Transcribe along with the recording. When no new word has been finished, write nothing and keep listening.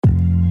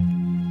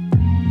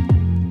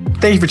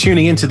Thank you for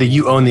tuning in to the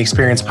You Own the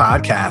Experience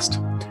podcast.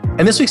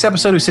 In this week's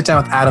episode, we sit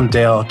down with Adam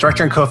Dale,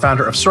 director and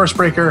co-founder of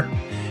Sourcebreaker,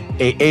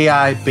 an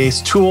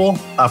AI-based tool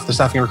for the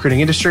staffing and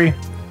recruiting industry.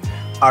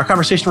 Our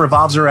conversation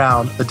revolves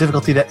around the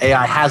difficulty that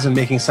AI has in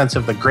making sense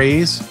of the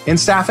grays in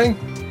staffing,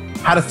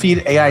 how to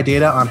feed AI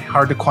data on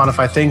hard to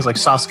quantify things like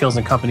soft skills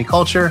and company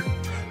culture,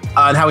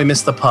 and how we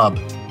miss the pub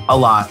a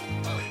lot.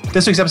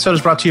 This week's episode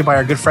is brought to you by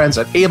our good friends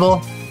at Able.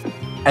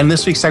 And in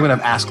this week's segment of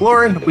Ask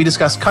Lauren, we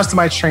discuss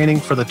customized training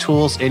for the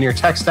tools in your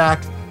tech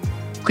stack.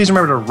 Please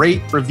remember to rate,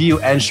 review,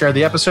 and share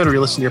the episode where you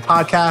listen to your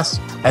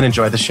podcast, and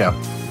enjoy the show.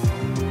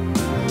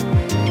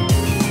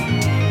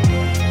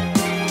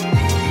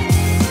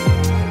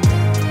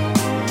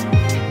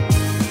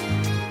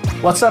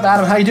 What's up,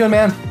 Adam? How you doing,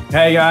 man?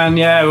 Hey, Jan.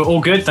 Yeah,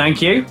 all good.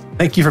 Thank you.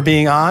 Thank you for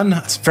being on.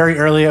 It's very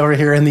early over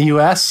here in the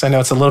US. I know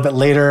it's a little bit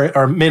later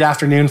or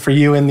mid-afternoon for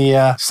you in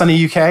the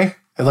sunny UK.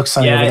 It looks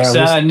sunny over there.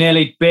 Yeah, it's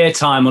nearly beer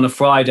time on a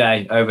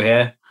Friday over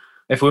here.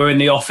 If we were in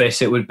the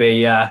office, it would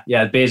be,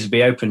 the beers would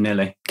be open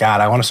nearly. God,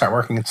 I want to start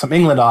working in some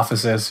England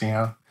offices, you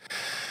know.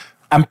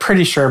 I'm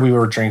pretty sure we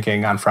were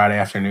drinking on Friday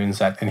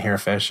afternoons in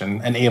Herefish,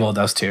 and Able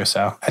does too.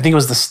 So I think it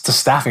was the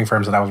staffing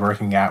firms that I was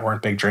working at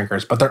weren't big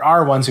drinkers, but there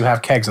are ones who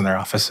have kegs in their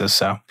offices.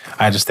 So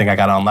I just think I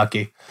got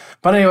unlucky.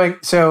 But anyway,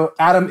 so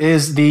Adam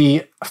is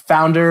the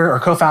founder or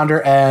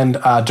co-founder and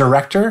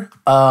director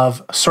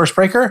of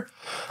Sourcebreaker,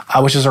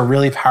 which is a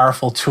really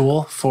powerful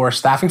tool for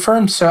staffing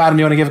firms. So Adam,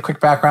 do you want to give a quick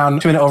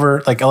background,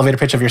 2-minute elevator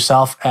pitch of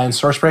yourself and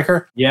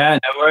Sourcebreaker? Yeah,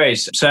 no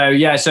worries. So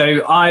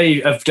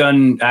I have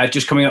done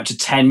just coming up to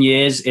 10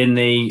 years in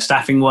the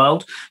staffing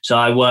world. So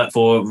I work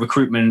for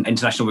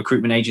international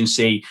recruitment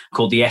agency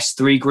called the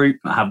S3 Group.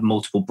 I have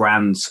multiple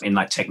brands in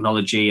like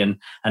technology and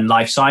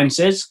life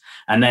sciences.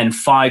 And then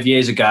 5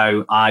 years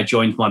ago, I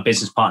joined my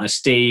business partner,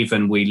 Steve,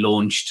 and we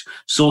launched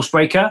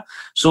Sourcebreaker.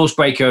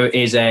 Sourcebreaker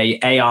is a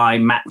AI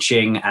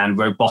matching and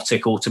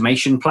robotic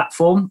automation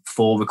platform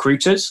for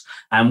recruiters.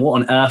 And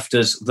what on earth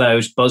does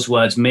those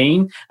buzzwords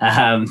mean?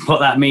 What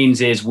that means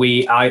is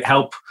I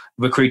help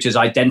recruiters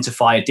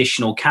identify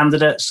additional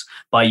candidates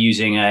by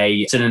using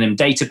a synonym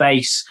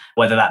database,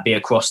 whether that be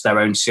across their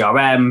own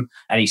CRM,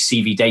 any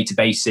CV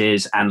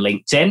databases, and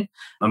LinkedIn,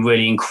 and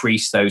really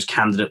increase those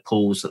candidate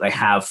pools that they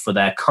have for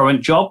their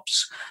current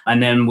jobs.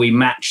 And then we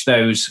match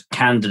those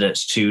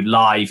candidates to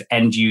live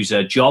end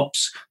user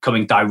jobs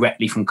coming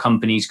directly from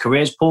companies'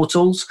 careers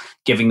portals,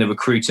 giving the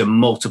recruiter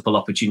multiple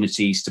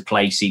opportunities to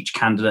place each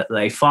candidate that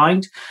they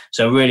find.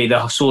 So really the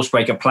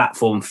Sourcebreaker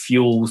platform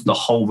fuels the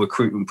whole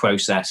recruitment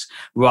process,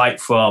 right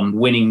from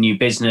winning new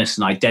business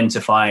and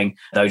identifying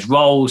those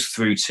roles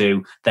through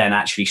to then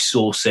actually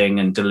sourcing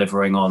and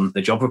delivering on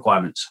the job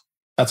requirements.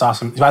 That's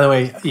awesome. By the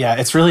way, yeah,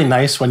 it's really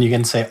nice when you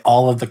can say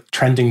all of the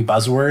trending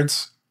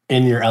buzzwords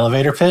in your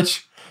elevator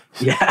pitch.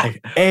 Yeah.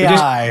 Like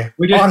AI,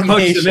 we just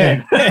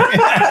automation.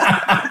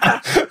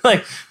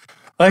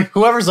 like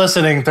whoever's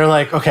listening, they're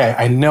like, okay,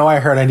 I know I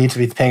heard I need to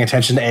be paying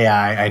attention to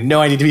AI. I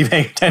know I need to be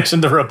paying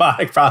attention to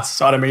robotic process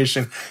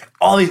automation.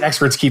 All these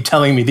experts keep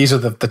telling me these are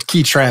the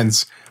key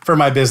trends for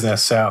my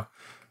business. So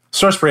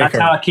Sourcebreaker. That's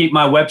how I keep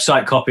my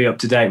website copy up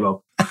to date,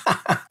 Rob.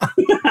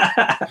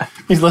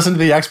 You listen to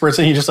the experts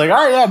and you're just like,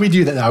 oh yeah, we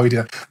do that. No, we do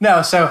that.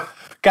 No, so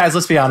guys,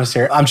 let's be honest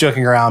here. I'm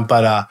joking around,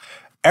 but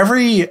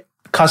every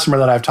customer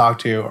that I've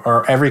talked to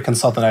or every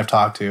consultant I've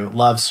talked to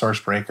loves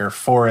Sourcebreaker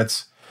for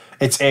its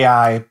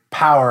AI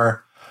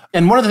power.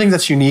 And one of the things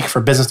that's unique for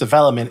business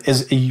development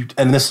is,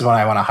 and this is what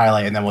I want to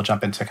highlight, and then we'll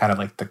jump into kind of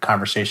like the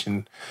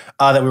conversation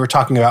that we were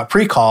talking about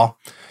pre-call,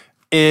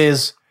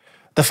 is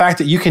the fact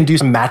that you can do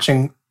some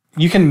matching.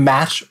 You can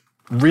match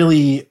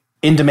really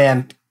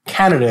in-demand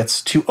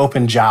candidates to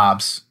open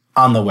jobs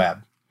on the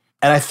web.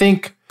 And I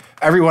think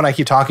everyone I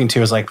keep talking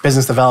to is like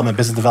business development.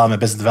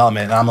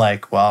 And I'm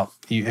like, well,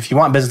 if you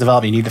want business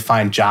development, you need to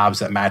find jobs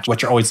that match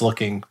what you're always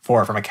looking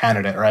for from a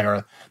candidate, right?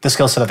 Or the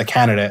skill set of the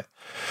candidate.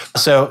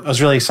 So I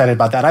was really excited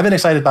about that. And I've been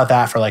excited about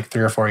that for like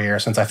 3 or 4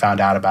 years since I found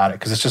out about it,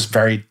 because it's just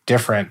very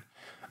different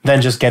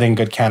than just getting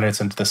good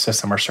candidates into the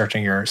system or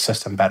searching your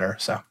system better.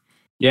 So.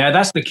 Yeah,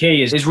 that's the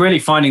key is really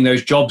finding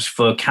those jobs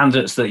for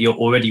candidates that you're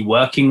already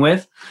working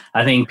with.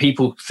 I think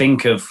people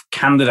think of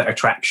candidate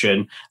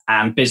attraction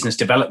and business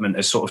development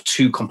as sort of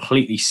two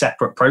completely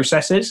separate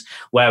processes,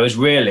 whereas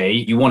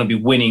really you want to be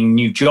winning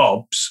new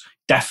jobs,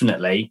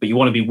 definitely, but you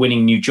want to be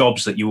winning new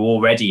jobs that you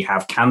already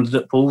have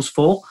candidate pools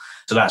for.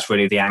 So that's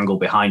really the angle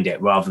behind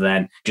it, rather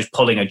than just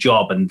pulling a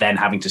job and then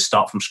having to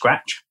start from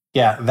scratch.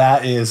 Yeah,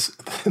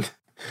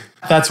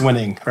 that's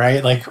winning,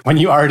 right? Like when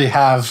you already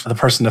have the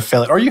person to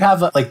fill it, or you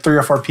have like 3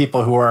 or 4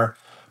 people who are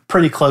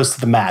pretty close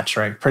to the match,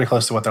 right? Pretty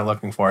close to what they're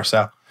looking for.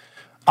 So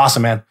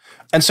awesome, man.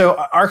 And so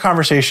our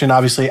conversation,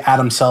 obviously,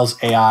 Adam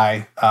sells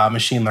AI,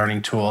 machine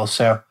learning tools.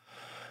 So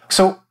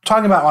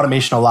talking about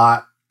automation a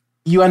lot,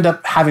 you end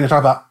up having to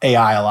talk about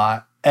AI a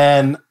lot.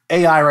 And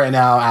AI right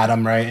now,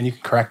 Adam, right? And you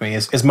can correct me,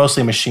 is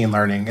mostly machine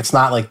learning. It's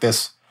not like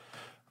this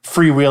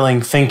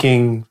freewheeling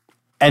thinking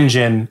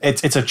engine.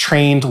 It's a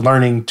trained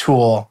learning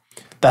tool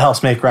that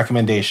helps make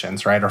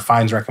recommendations, right? Or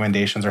finds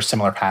recommendations or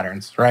similar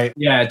patterns, right?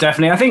 Yeah,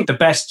 definitely. I think the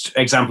best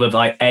example of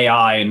like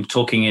AI and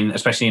talking in,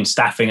 especially in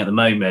staffing at the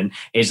moment,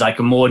 is like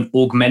a more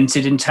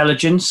augmented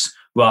intelligence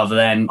rather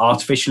than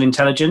artificial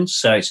intelligence.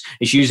 So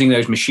it's using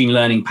those machine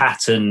learning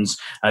patterns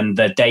and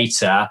the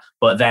data,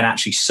 but then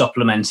actually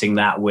supplementing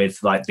that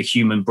with like the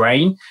human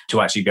brain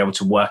to actually be able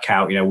to work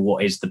out,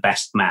 what is the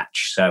best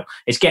match. So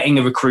it's getting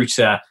the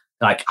recruiter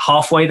like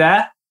halfway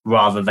there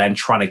rather than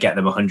trying to get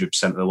them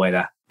 100% of the way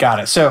there.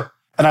 Got it. So,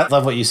 and I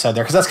love what you said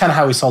there, because that's kind of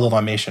how we sold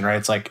automation, right?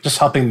 It's like just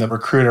helping the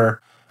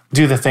recruiter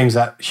do the things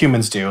that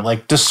humans do,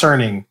 like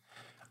discerning.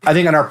 I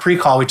think in our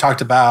pre-call, we talked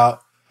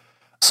about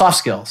soft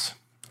skills,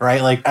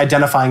 right? Like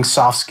identifying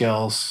soft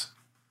skills.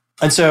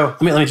 And so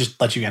let me just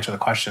let you answer the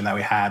question that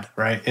we had,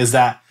 right? Is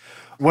that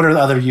what are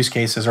the other use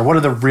cases, or what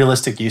are the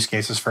realistic use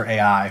cases for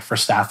AI for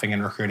staffing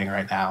and recruiting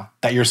right now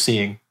that you're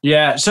seeing?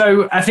 Yeah,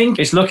 so I think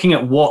it's looking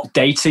at what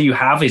data you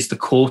have is the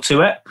core to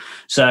it.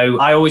 So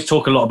I always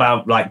talk a lot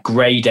about like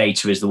gray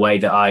data is the way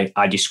that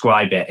I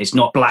describe it. It's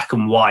not black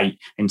and white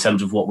in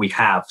terms of what we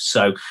have.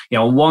 So,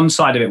 on one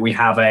side of it, we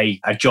have a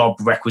job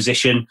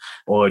requisition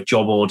or a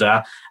job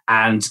order,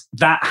 and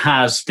that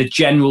has the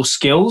general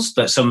skills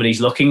that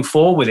somebody's looking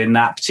for within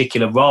that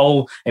particular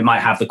role. It might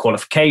have the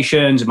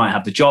qualifications, it might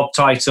have the job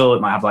title, it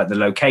might have like the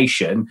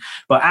location.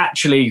 But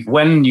actually,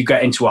 when you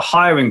get into a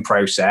hiring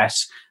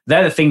process,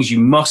 they're the things you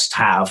must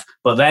have,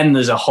 but then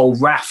there's a whole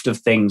raft of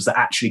things that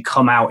actually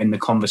come out in the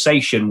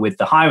conversation with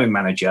the hiring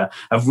manager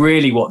of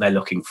really what they're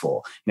looking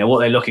for. What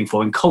they're looking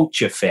for in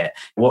culture fit,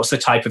 what's the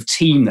type of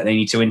team that they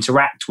need to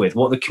interact with,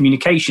 what are the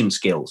communication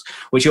skills,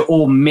 which are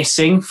all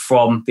missing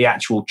from the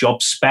actual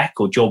job spec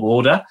or job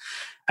order.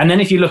 And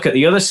then if you look at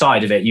the other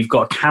side of it, you've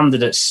got a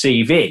candidate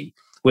CV,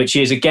 which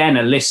is again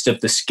a list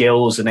of the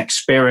skills and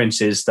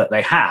experiences that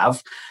they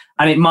have.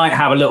 And it might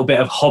have a little bit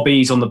of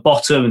hobbies on the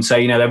bottom and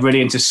say, they're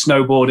really into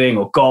snowboarding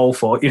or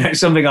golf or,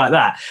 something like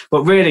that.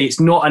 But really, it's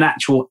not an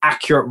actual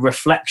accurate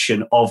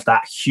reflection of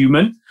that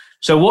human.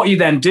 So what you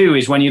then do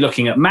is when you're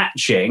looking at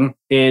matching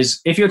is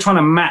if you're trying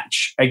to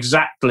match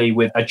exactly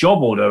with a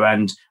job order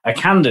and a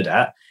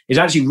candidate, is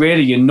actually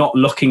really you're not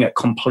looking at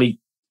complete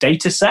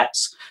data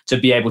sets to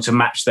be able to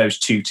match those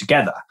two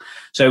together.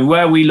 So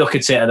where we look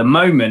at it at the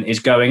moment is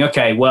going,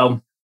 okay,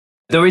 well,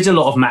 there is a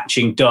lot of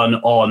matching done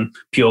on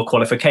pure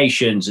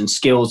qualifications and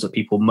skills that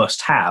people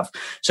must have.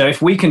 So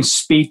if we can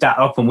speed that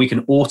up and we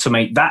can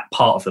automate that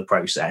part of the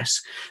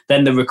process,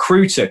 then the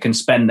recruiter can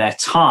spend their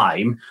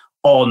time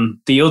on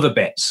the other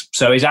bits.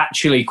 So is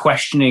actually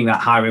questioning that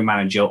hiring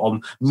manager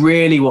on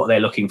really what they're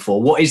looking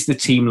for. What is the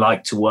team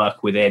like to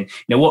work within?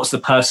 What's the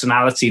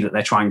personality that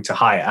they're trying to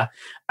hire?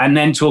 And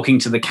then talking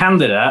to the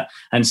candidate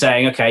and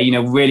saying, okay,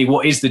 really,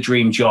 what is the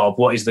dream job?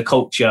 What is the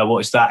culture? What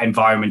is that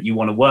environment you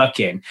want to work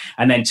in?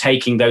 And then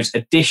taking those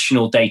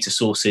additional data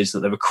sources that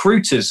the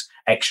recruiters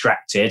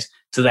extracted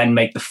to then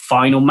make the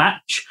final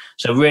match.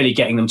 So really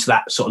getting them to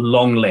that sort of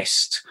long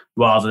list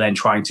rather than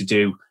trying to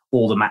do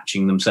all the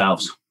matching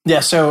themselves. Yeah,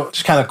 so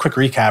just kind of a quick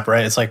recap,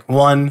 right? It's like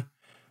one,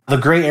 the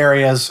gray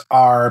areas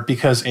are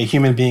because a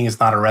human being is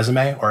not a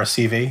resume or a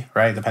CV,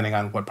 right? Depending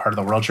on what part of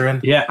the world you're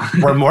in. Yeah.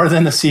 We're more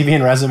than the CV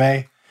and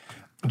resume.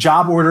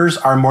 Job orders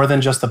are more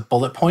than just the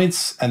bullet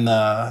points and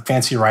the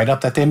fancy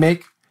write-up that they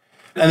make.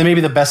 And then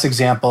maybe the best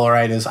example,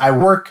 right, is I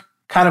work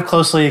kind of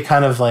closely,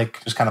 kind of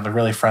a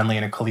really friendly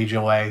in a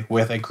collegial way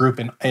with a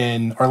group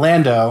in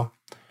Orlando,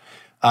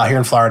 here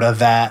in Florida,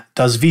 that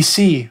does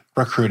VC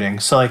recruiting.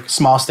 So like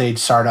small stage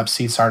startups,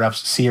 seed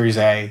startups, Series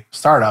A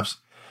startups.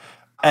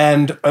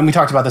 And we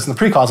talked about this in the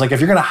pre-calls, like if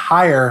you're going to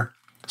hire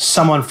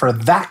someone for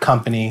that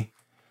company,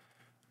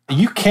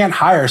 you can't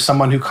hire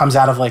someone who comes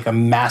out of like a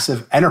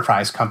massive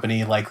enterprise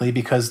company likely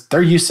because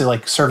they're used to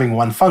like serving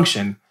one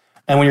function.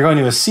 And when you're going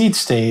to a seed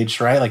stage,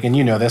 right, like, and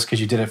this because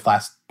you did it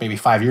last maybe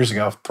 4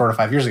 to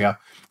 5 years ago,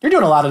 you're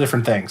doing a lot of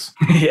different things.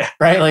 Yeah.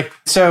 Right. Like,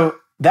 so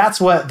that's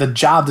what the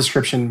job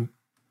description,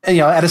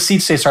 at a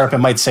seed stage startup, it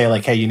might say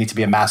like, hey, you need to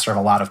be a master of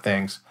a lot of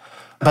things,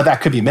 but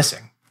that could be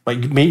missing.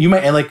 Like you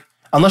might, like,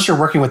 unless you're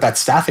working with that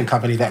staffing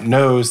company that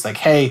knows like,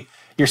 hey,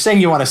 you're saying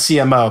you want a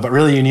CMO, but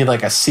really you need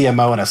like a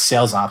CMO and a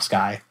sales ops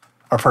guy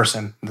or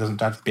person. It doesn't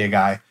have to be a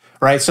guy.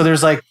 Right. So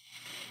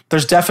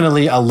there's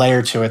definitely a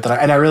layer to it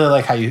and I really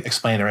like how you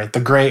explained it, right? The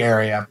gray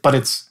area,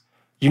 but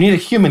you need a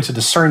human to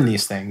discern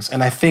these things.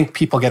 And I think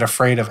people get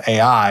afraid of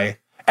AI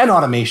and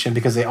automation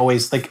because they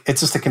always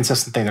it's just a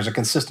consistent thing. There's a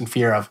consistent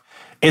fear of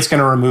it's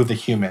going to remove the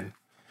human.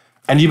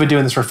 And you've been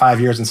doing this for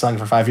 5 years and selling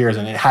for 5 years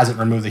and it hasn't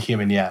removed the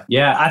human yet.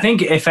 Yeah, I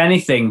think if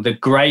anything, the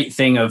great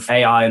thing of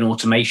AI and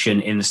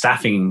automation in the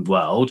staffing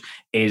world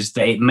is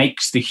that it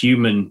makes the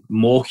human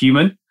more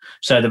human.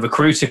 So the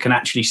recruiter can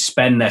actually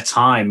spend their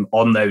time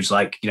on those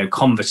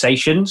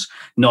conversations,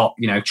 not,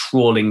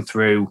 trawling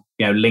through,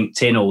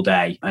 LinkedIn all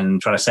day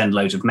and trying to send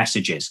loads of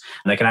messages.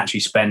 And they can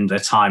actually spend their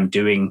time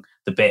doing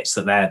the bits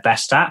that they're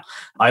best at.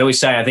 I always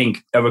say, I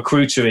think a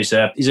recruiter is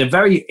a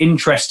very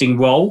interesting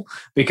role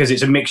because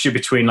it's a mixture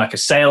between like a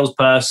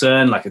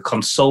salesperson, like a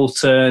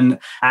consultant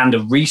and a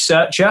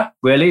researcher,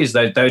 really,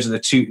 those are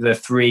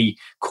the three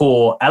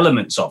core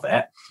elements of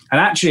it. And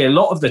actually, a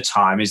lot of the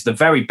time is the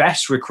very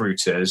best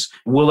recruiters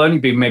will only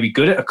be maybe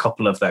good at a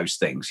couple of those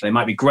things. They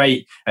might be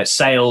great at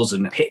sales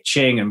and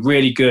pitching and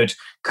really good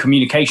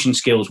communication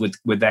skills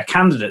with their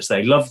candidates.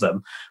 They love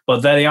them.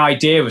 But the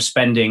idea of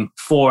spending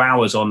 4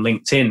 hours on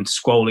LinkedIn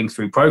scrolling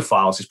through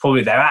profiles is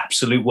probably their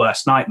absolute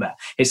worst nightmare.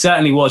 It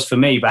certainly was for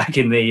me back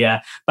in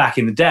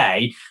the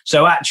day.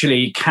 So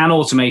actually, can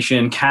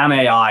automation, can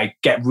AI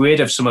get rid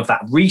of some of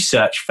that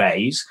research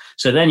phase?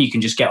 So then you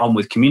can just get on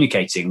with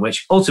communicating,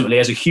 which ultimately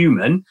as a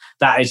human,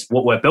 that is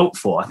what we're built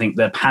for. I think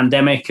the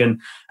pandemic and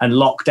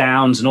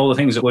lockdowns and all the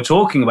things that we're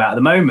talking about at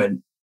the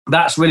moment,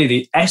 that's really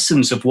the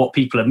essence of what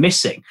people are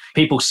missing.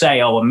 People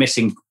say, oh, I'm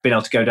missing being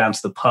able to go down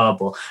to the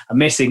pub, or I'm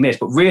missing this.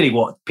 But really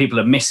what people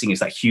are missing is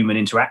that human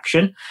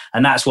interaction.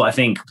 And that's what I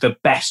think the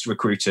best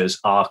recruiters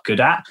are good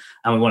at.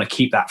 And we want to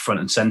keep that front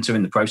and center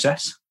in the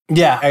process.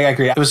 Yeah, I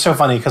agree. It was so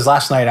funny because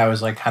last night I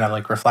was like kind of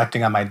like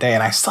reflecting on my day,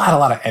 and I still had a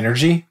lot of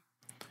energy,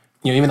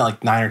 even at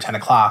like 9 or 10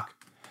 o'clock.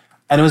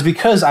 And it was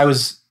because I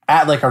was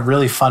at like a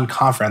really fun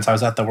conference. I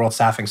was at the World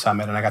Staffing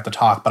Summit and I got to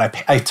talk,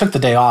 but I took the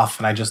day off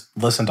and I just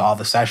listened to all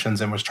the sessions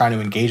and was trying to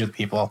engage with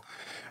people.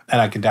 And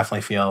I could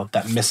definitely feel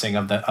that missing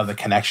of the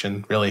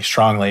connection really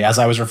strongly as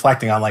I was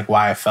reflecting on like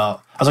why I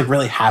was like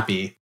really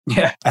happy.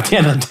 Yeah. At the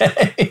end of the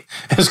day,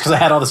 it was because I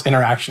had all this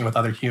interaction with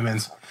other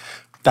humans.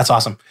 That's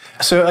awesome.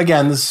 So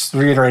again, this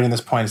reiterating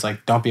this point is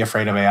like, don't be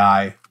afraid of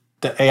AI.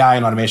 The AI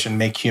and automation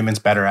make humans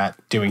better at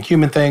doing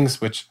human things,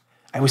 which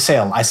I say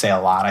a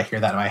lot. I hear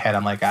that in my head.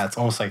 I'm like, it's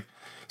almost like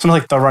something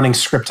like the running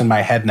script in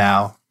my head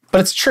now, but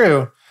it's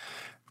true.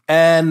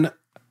 And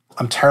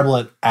I'm terrible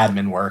at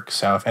admin work.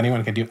 So if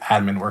anyone can do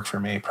admin work for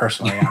me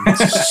personally, I'm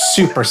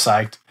super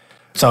psyched.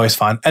 It's always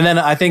fun. And then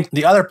I think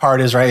the other part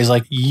is, right, is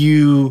like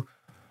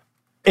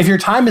if your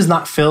time is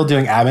not filled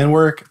doing admin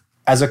work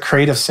as a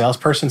creative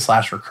salesperson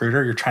 /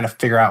 recruiter, you're trying to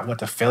figure out what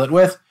to fill it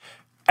with.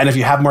 And if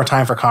you have more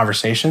time for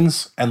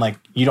conversations and like,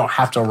 you don't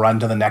have to run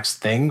to the next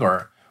thing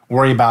or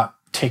worry about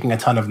taking a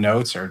ton of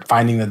notes or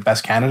finding the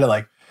best candidate,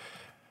 like,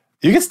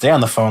 you can stay on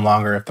the phone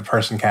longer if the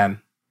person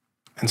can.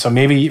 And so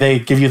maybe they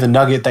give you the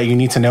nugget that you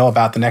need to know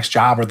about the next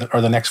job or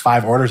the next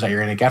 5 orders that you're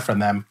going to get from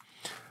them,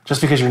 just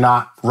because you're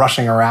not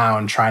rushing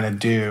around trying to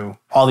do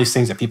all these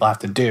things that people have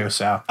to do.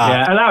 So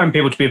allowing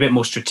people to be a bit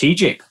more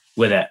strategic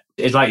with it.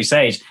 It's like you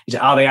say, is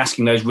are they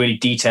asking those really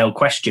detailed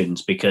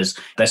questions because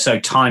they're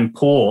so time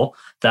poor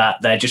that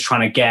they're just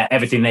trying to get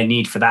everything they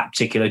need for that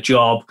particular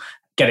job,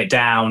 get it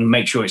down,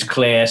 make sure it's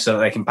clear so that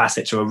they can pass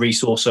it to a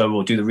resourcer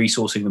or do the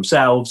resourcing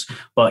themselves.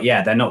 But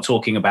yeah, they're not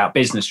talking about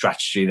business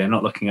strategy. They're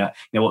not looking at,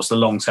 what's the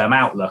long-term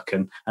outlook.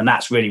 And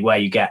that's really where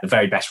you get the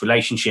very best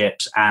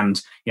relationships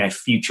and,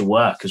 future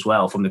work as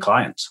well from the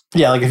clients.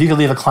 Yeah, like if you could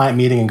leave a client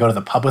meeting and go to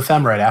the pub with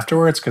them right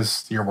afterwards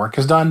because your work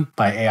is done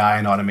by AI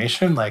and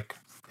automation, like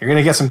you're going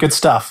to get some good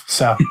stuff.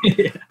 So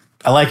yeah.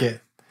 I like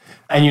it.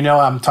 And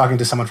I'm talking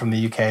to someone from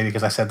the UK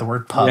because I said the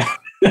word pub.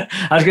 Yeah.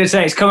 I was going to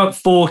say, it's come up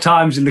 4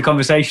 times in the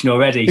conversation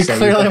already. You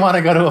clearly want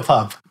to go to a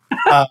pub.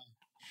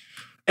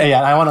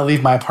 Yeah, I want to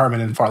leave my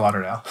apartment in Fort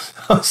Lauderdale.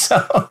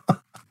 But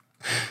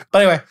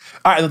anyway,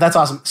 all right, that's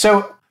awesome.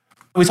 So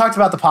we talked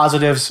about the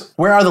positives.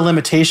 Where are the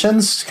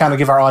limitations? Kind of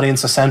give our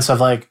audience a sense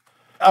of like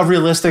a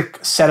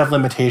realistic set of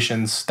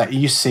limitations that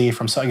you see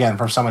from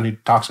someone who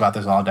talks about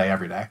this all day,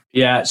 every day.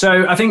 Yeah,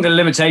 so I think the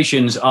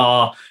limitations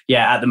are,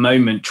 at the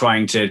moment,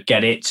 trying to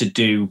get it to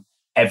do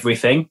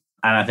everything.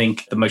 And I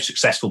think the most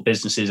successful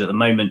businesses at the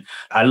moment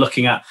are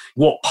looking at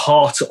what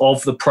part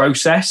of the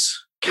process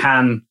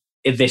can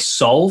this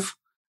solve,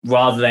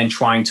 rather than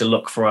trying to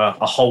look for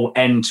a whole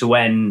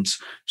end-to-end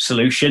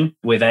solution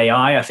with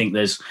AI. I think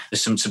there's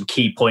some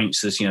key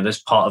points. There's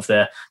part of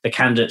the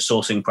candidate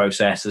sourcing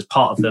process, there's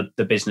part of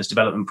the business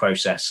development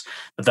process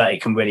that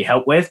it can really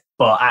help with,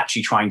 but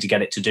actually trying to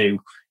get it to do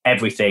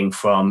everything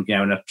from,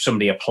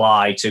 somebody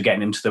apply to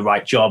getting into the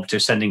right job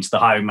to sending to the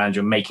hiring manager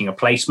and making a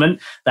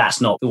placement.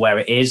 That's not where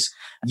it is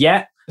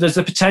yet. There's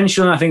the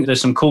potential, and I think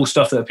there's some cool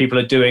stuff that people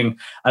are doing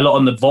a lot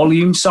on the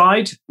volume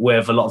side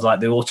with a lot of like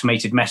the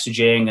automated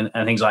messaging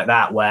and things like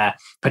that, where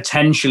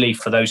potentially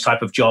for those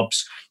type of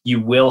jobs, you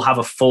will have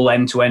a full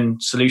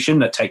end-to-end solution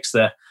that takes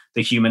the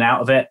human out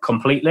of it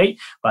completely.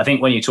 But I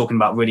think when you're talking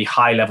about really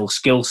high-level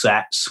skill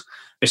sets,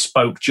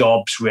 bespoke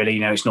jobs,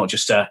 really, it's not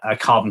just a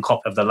carbon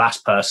copy of the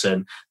last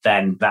person,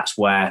 then that's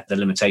where the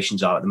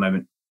limitations are at the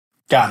moment.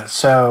 Got it.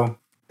 So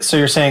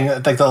you're saying,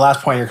 like the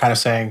last point, you're kind of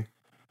saying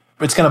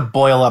it's going to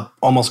boil up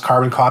almost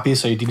carbon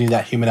copies. So you do need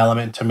that human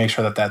element to make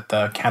sure that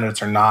the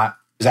candidates are not.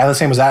 Is that the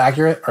same? Was that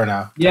accurate or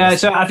no? Yeah.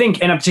 So I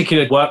think in a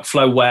particular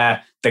workflow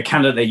where the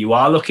candidate that you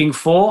are looking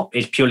for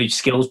is purely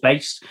skills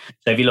based.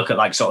 So if you look at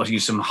like sort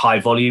of some high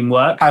volume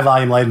work, high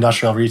volume, light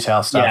industrial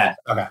retail stuff. Yeah.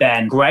 Okay.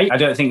 Then great. I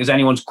don't think there's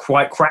anyone's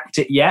quite cracked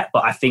it yet,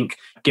 but I think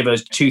give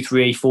us 2,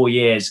 3, 4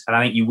 years, and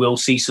I think you will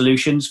see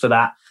solutions for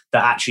that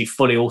actually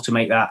fully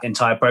automate that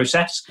entire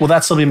process. Will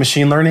that still be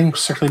machine learning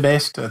strictly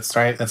based? That's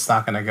right. That's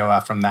not going to go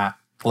out from that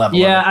level.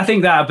 Yeah, I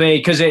think that'll be,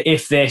 because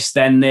if this,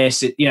 then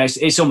this,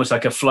 it's almost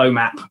like a flow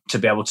map to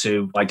be able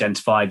to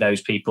identify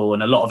those people.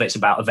 And a lot of it's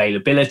about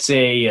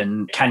availability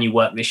and can you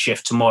work this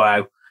shift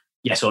tomorrow?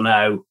 yes or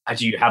no.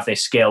 Do you have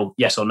this skill?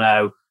 Yes or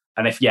no.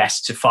 And if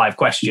yes to 5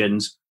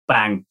 questions,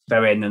 bang,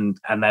 they're in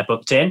and they're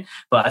booked in.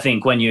 But I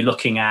think when you're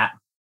looking at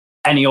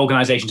any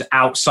organizations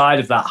outside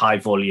of that high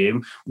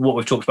volume, what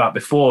we've talked about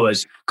before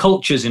is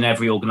cultures in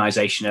every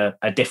organization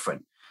are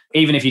different.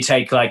 Even if you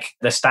take like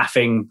the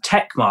staffing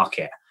tech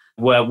market,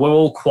 where we're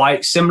all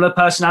quite similar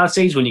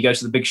personalities when you go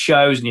to the big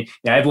shows and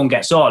everyone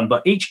gets on,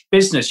 but each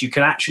business you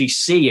can actually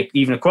see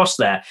even across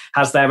there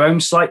has their own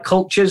slight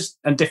cultures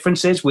and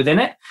differences within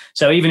it.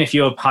 So even if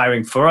you're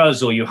hiring for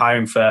us or you're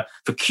hiring for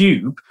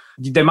Cube,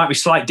 there might be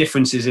slight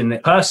differences in the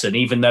person,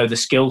 even though the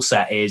skill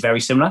set is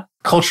very similar.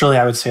 Culturally,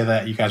 I would say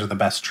that you guys are the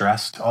best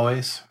dressed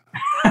always.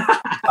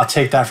 I'll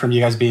take that from you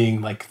guys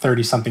being like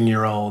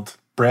 30-something-year-old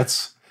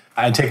Brits.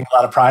 I'm taking a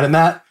lot of pride in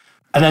that.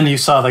 And then you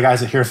saw the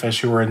guys at Herefish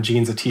who were in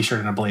jeans, a t-shirt,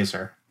 and a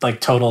blazer. Like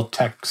total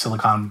tech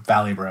Silicon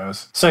Valley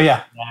bros. So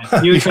yeah.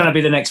 You were trying to be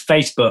the next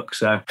Facebook,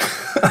 so.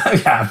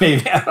 Yeah,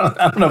 maybe.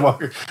 I don't know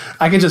what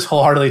I can just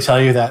wholeheartedly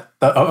tell you that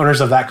the owners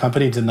of that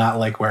company did not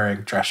like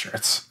wearing dress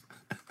shirts.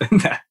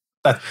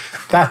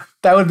 That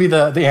would be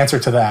the answer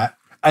to that.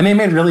 And they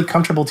made really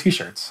comfortable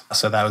t-shirts.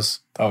 So that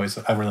was always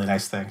a really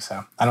nice thing.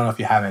 So I don't know if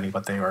you have any,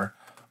 but they were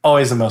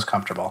always the most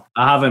comfortable.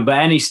 I haven't, but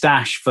any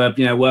stash for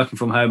working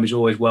from home is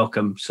always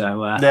welcome.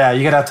 So yeah,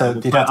 you'd have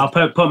to. I'll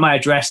put my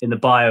address in the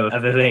bio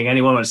of the thing.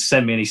 Anyone wants to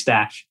send me any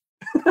stash?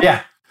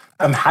 Yeah,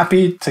 I'm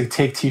happy to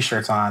take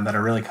t-shirts on that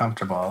are really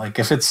comfortable. Like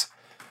if it's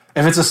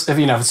a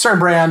certain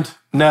brand,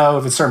 no.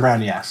 If it's a certain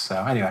brand, yes.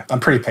 So anyway, I'm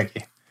pretty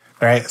picky.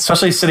 Right,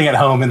 especially sitting at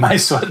home in my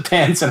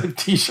sweatpants and a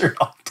t-shirt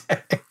all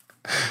day.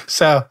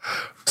 So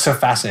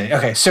fascinating.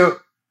 Okay, so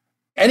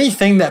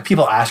anything that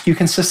people ask you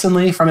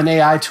consistently from an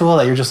AI tool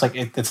that you're just like,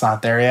 it's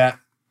not there yet,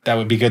 that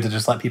would be good to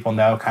just let people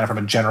know kind of from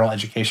a general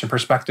education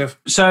perspective?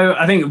 So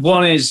I think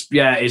one is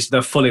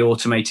the fully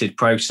automated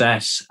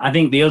process. I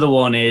think the other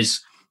one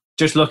is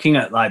just looking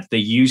at like the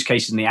use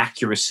case and the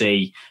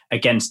accuracy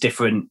against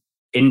different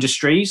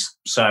industries.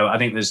 So I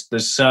think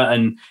there's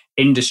certain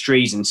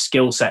industries and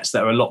skill sets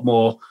that are a lot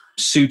more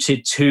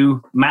suited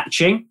to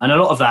matching, and a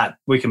lot of that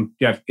we can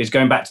is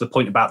going back to the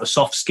point about the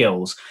soft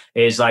skills,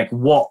 is like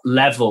what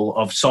level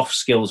of soft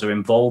skills are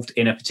involved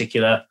in a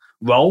particular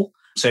role.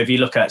 So if you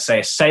look at,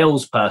 say, a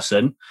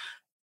salesperson,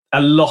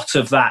 a lot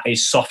of that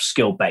is soft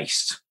skill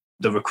based,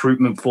 the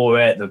recruitment for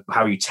it,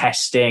 how you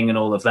testing and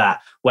all of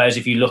that. Whereas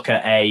if you look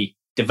at a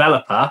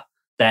developer,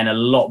 then a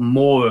lot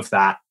more of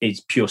that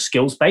is pure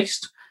skills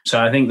based.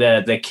 So I think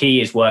the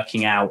key is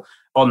working out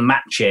on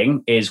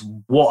matching is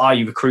what are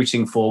you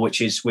recruiting for, which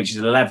is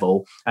a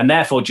level, and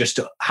therefore just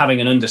having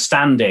an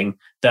understanding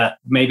that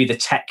maybe the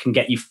tech can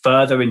get you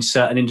further in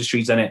certain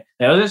industries than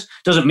others.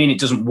 Doesn't mean it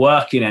doesn't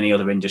work in any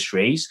other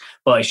industries,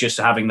 but it's just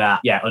having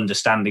that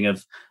understanding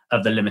of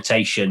the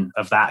limitation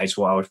of that is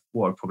what I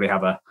would probably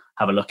have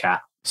a look at.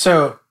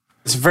 So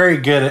it's very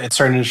good at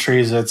certain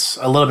industries. It's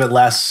a little bit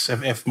less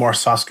if more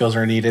soft skills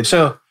are needed.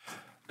 So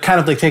kind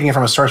of like taking it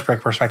from a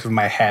SourceBreak perspective in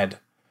my head,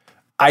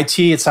 IT,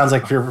 it sounds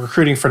like if you're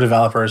recruiting for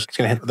developers, it's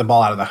going to hit the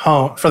ball out of the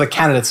home for the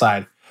candidate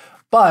side.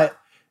 But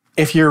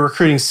if you're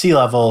recruiting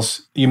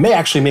C-levels, you may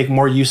actually make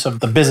more use of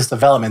the business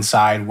development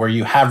side where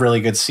you have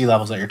really good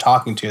C-levels that you're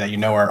talking to that you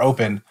know are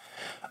open,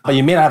 but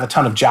you may not have a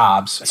ton of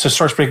jobs. So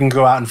SourceBreak can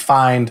go out and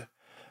find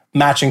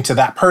matching to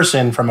that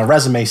person from a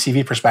resume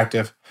CV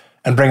perspective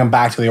and bring them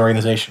back to the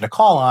organization to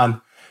call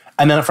on.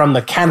 And then from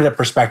the candidate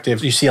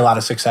perspective, you see a lot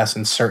of success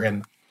in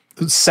certain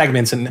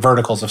segments and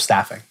verticals of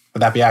staffing.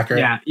 Would that be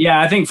accurate?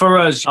 Yeah. I think for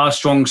us, our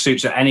strong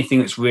suits are anything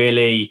that's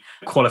really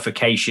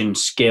qualification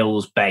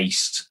skills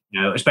based.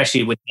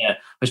 Especially with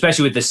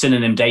the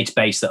synonym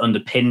database that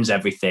underpins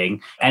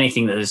everything.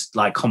 Anything that there's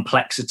like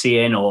complexity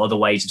in or other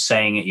ways of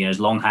saying it, there's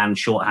longhand,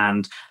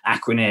 shorthand,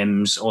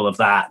 acronyms, all of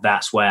that.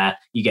 That's where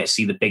you get to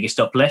see the biggest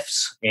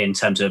uplifts in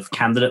terms of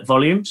candidate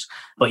volumes.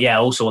 But yeah,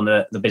 also on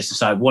the business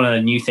side, one of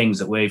the new things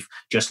that we've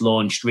just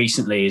launched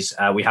recently is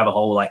we have a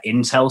whole like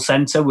Intel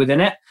center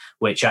within it,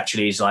 which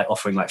actually is like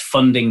offering like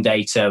funding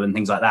data and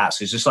things like that.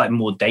 So it's just like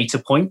more data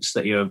points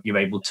that you're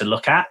able to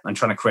look at and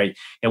trying to create.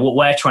 What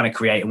we're trying to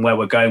create and where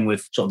we're going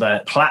with sort of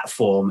the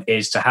platform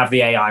is to have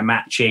the AI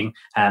matching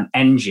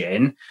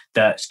engine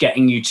that's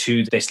getting you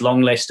to this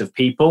long list of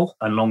people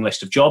and long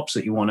list of jobs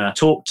that you want to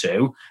talk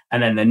to.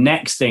 And then the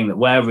next thing that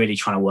we're really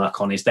trying to work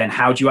on is then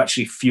how do you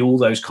actually fuel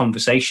those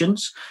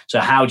conversations? So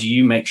how do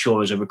you make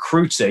sure as a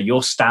recruiter,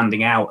 you're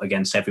standing out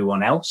against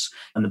everyone else?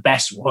 And the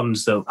best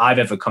ones that I've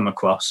ever come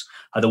across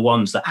are the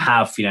ones that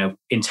have,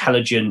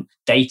 intelligent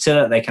data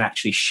that they can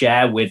actually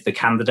share with the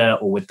candidate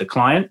or with the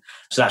client.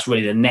 So that's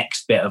really the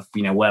next bit of,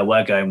 where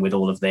we're going with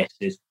all of this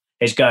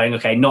is going,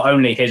 okay, not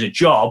only here's a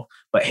job,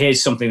 but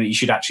here's something that you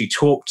should actually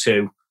talk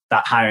to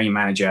that hiring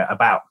manager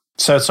about.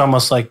 So it's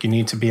almost like you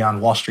need to be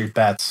on Wall Street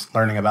Bets,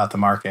 learning about the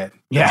market.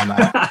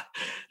 Yeah,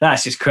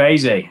 that's just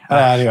crazy.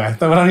 Anyway,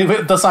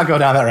 let's not go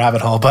down that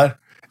rabbit hole, but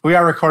we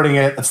are recording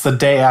it. It's the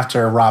day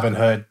after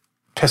Robinhood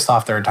pissed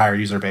off their entire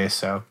user base.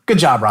 So good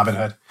job,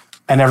 Robinhood.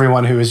 And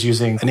everyone who is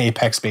using an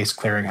Apex-based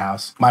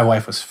clearinghouse. My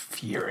wife was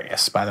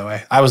furious, by the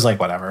way. I was like,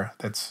 whatever.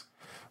 That's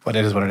what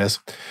it is, what it is.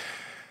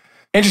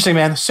 Interesting,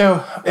 man.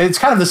 So it's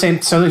kind of the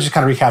same. So let me just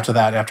kind of recap to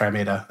that after I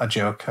made a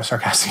joke, a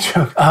sarcastic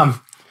joke.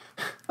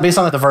 Based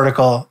on the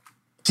vertical,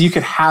 so you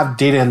could have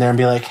data in there and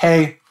be like,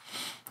 hey,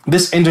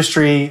 this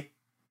industry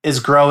is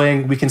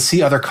growing. We can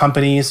see other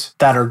companies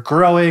that are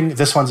growing.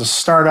 This one's a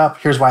startup.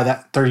 Here's why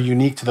that they're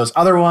unique to those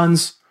other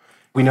ones.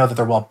 We know that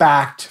they're well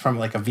backed from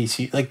like a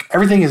VC. Like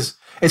everything is,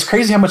 it's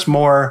crazy how much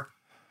more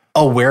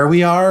aware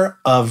we are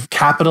of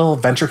capital,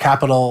 venture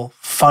capital,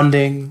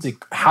 funding,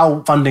 like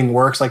how funding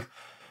works. Like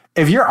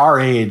if you're our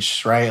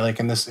age, right? Like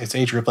in this it's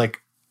age group,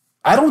 like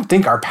I don't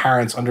think our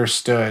parents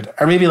understood,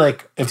 or maybe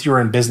like if you were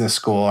in business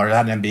school or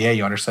had an MBA,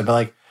 you understood, but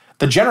like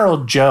the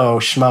general Joe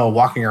Schmo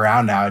walking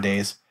around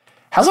nowadays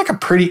has like a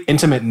pretty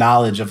intimate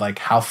knowledge of like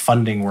how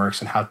funding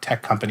works and how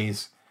tech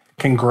companies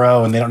can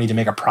grow and they don't need to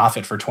make a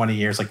profit for 20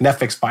 years. Like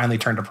Netflix finally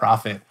turned a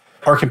profit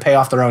or can pay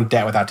off their own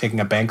debt without taking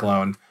a bank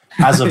loan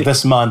as of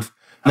this month.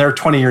 And they're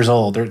 20 years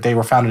old. They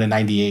were founded in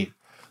 98.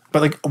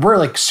 But like we're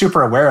like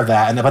super aware of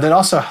that. But it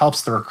also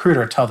helps the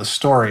recruiter tell the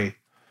story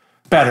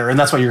better. And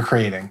that's what you're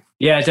creating.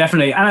 Yeah,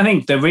 definitely. And I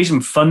think the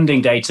reason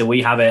funding data,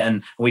 we have it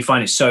and we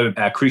find it so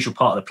a crucial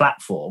part of the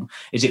platform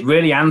is it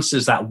really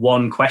answers that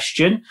one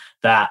question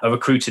that a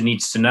recruiter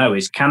needs to know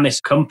is, can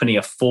this company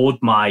afford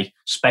my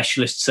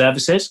specialist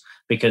services?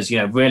 Because,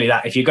 really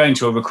that if you're going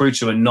to a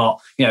recruiter and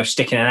not,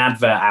 sticking an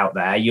advert out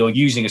there, you're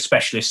using a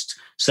specialist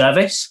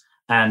service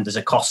and there's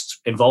a cost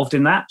involved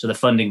in that. So the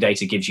funding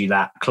data gives you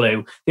that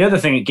clue. The other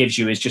thing it gives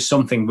you is just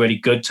something really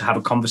good to have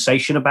a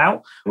conversation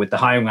about with the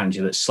hiring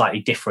manager that's slightly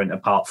different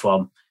apart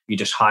from you're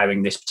just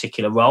hiring this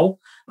particular role.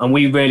 And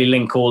we really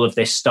link all of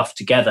this stuff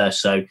together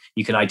so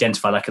you can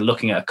identify, like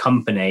looking at a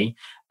company,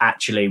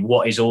 actually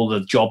what is all the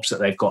jobs that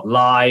they've got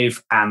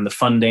live and the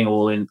funding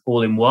all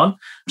in one.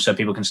 So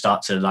people can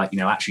start to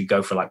actually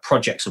go for like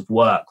projects of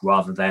work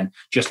rather than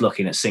just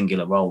looking at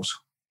singular roles.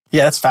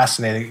 Yeah, that's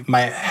fascinating.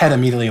 My head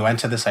immediately went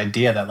to this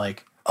idea that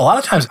like a lot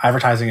of times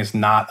advertising is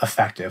not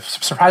effective.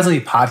 Surprisingly,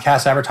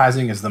 podcast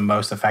advertising is the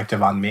most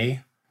effective on me.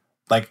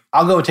 Like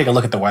I'll go take a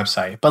look at the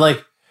website, but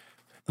like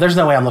there's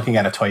no way I'm looking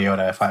at a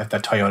Toyota if the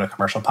Toyota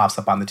commercial pops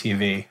up on the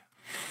TV.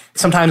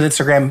 Sometimes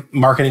Instagram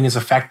marketing is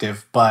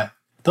effective, but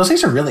those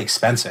things are really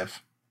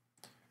expensive.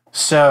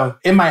 So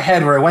in my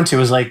head, where I went to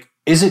was like,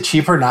 is it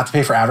cheaper not to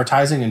pay for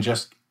advertising and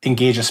just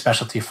engage a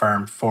specialty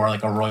firm for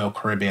like a Royal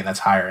Caribbean that's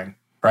hiring,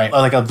 right? Or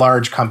like a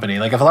large company.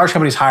 Like if a large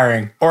company is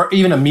hiring, or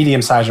even a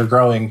medium-sized or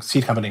growing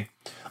seed company,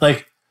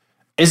 like,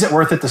 is it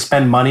worth it to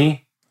spend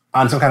money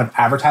on some kind of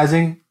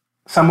advertising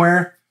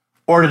somewhere?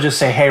 Or to just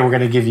say, hey, we're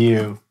going to give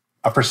you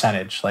a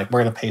percentage. Like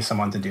we're going to pay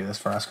someone to do this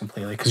for us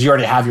completely because you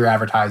already have your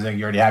advertising,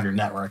 you already have your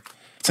network.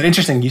 It's an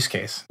interesting use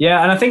case.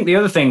 Yeah, and I think the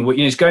other thing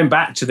is going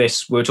back to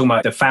this, we were talking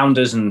about the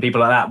founders and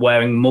people like that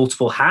wearing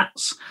multiple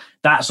hats.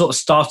 That sort of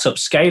startup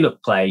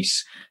scale-up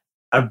place,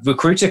 a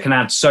recruiter can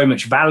add so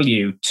much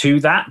value to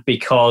that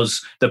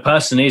because the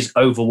person is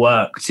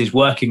overworked, is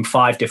working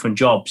 5 different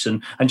jobs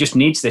and just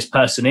needs this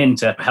person in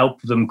to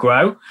help them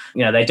grow.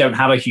 They don't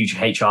have a huge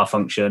HR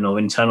function or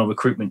internal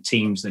recruitment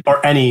teams.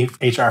 Or any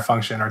HR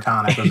function or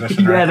talent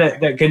acquisition. Yeah,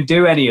 that can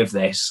do any of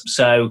this.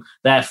 So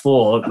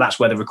therefore, that's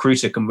where the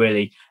recruiter can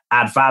really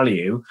add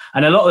value.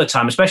 And a lot of the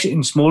time, especially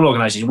in small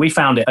organizations, we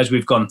found it as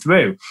we've gone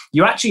through,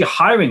 you're actually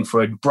hiring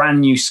for a brand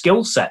new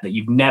skill set that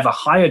you've never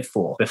hired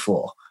for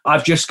before.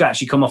 I've just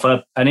actually come off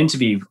an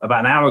interview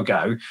about an hour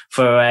ago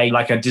for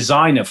a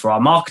designer for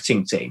our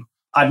marketing team.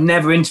 I've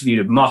never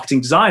interviewed a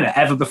marketing designer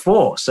ever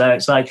before. So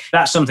it's like,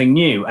 that's something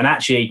new. And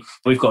actually,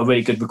 we've got a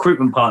really good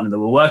recruitment partner that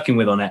we're working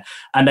with on it.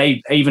 And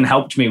they even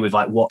helped me with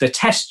like what the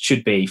test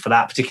should be for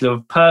that particular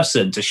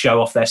person to show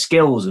off their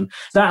skills. And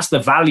that's the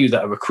value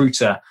that a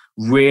recruiter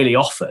really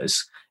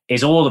offers,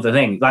 is all of the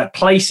things like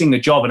placing the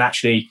job and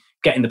actually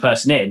getting the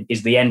person in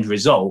is the end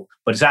result.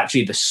 But it's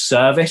actually the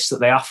service that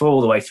they offer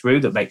all the way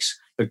through that makes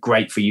it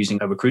great for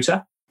using a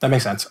recruiter. That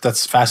makes sense.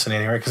 That's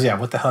fascinating, right? Because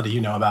what the hell do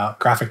you know about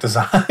graphic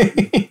design?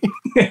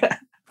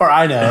 Or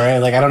I know, right?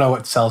 Like I don't know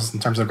what sells in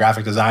terms of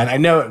graphic design. I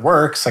know it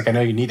works. Like I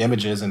know you need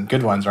images and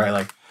good ones, right?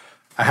 Like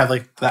I have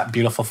like that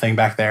beautiful thing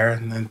back there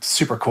and it's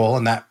super cool.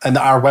 And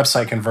our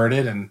website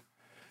converted. And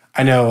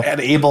I know at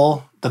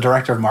Able, the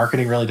director of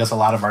marketing really does a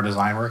lot of our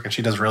design work and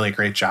she does really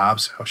great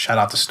jobs. So shout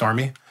out to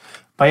Stormy.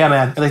 But yeah,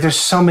 man, like there's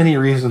so many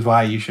reasons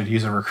why you should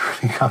use a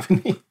recruiting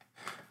company.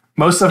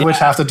 Most of which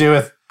have to do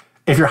with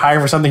if you're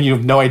hiring for something you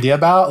have no idea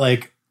about,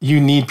 like you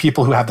need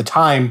people who have the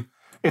time.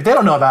 If they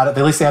don't know about it,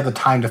 at least they have the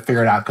time to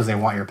figure it out because they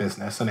want your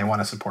business and they want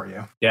to support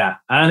you. Yeah.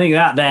 And I think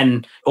that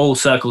then all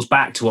circles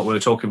back to what we were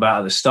talking about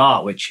at the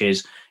start, which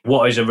is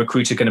what is a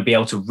recruiter going to be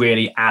able to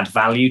really add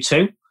value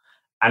to?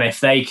 And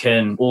if they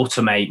can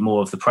automate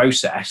more of the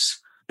process,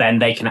 then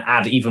they can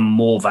add even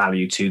more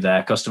value to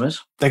their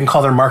customers. They can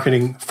call their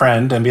marketing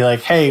friend and be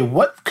like, hey,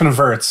 what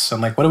converts?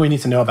 And like, what do we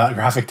need to know about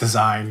graphic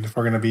design if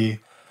we're going to be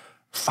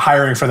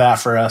hiring for that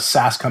for a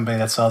SaaS company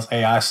that sells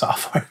AI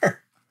software?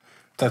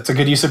 That's a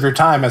good use of your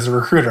time as a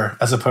recruiter,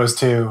 as opposed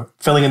to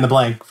filling in the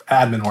blank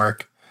admin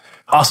work.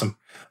 Awesome.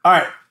 All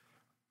right.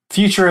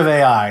 Future of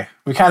AI.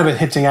 We kind of been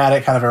hinting at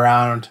it kind of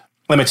around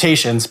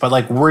limitations, but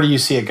like, where do you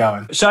see it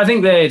going? So I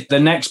think the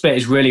next bit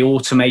is really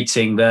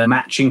automating the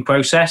matching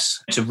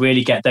process to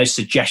really get those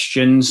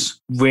suggestions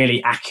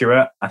really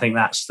accurate. I think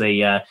that's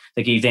the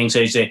key thing. So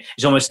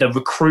it's almost the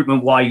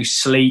recruitment while you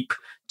sleep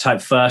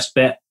type first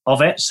bit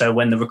of it. So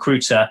when the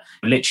recruiter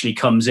literally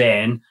comes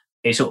in,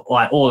 it's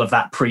like all of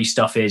that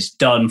pre-stuff is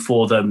done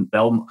for them.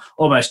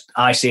 Almost,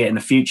 I see it in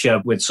the future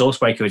with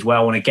SourceBreaker is where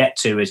I want to get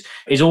to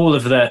is all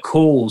of the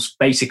calls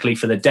basically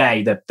for the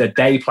day, the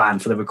day plan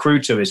for the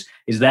recruiter is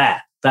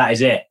there. That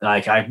is it.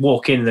 Like I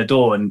walk in the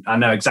door and I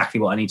know exactly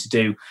what I need to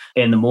do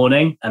in the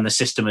morning, and the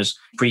system has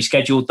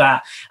pre-scheduled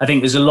that. I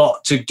think there's a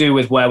lot to do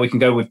with where we can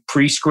go with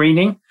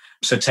pre-screening.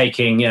 So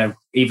taking,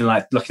 even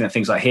like looking at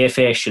things like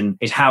Herefish, and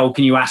is how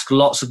can you ask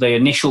lots of the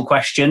initial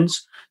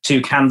questions to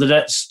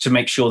candidates to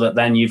make sure that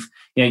then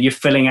you're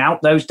filling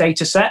out those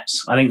data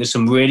sets. I think there's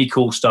some really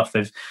cool stuff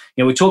of,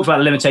 we talked about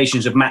the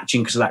limitations of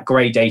matching because of that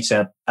grey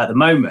data at the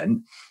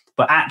moment,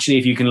 but actually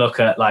if you can look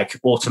at like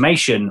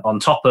automation on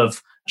top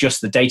of just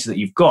the data that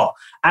you've got,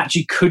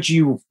 actually could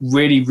you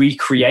really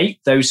recreate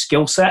those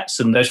skill sets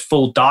and those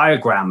full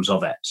diagrams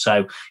of it?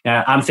 So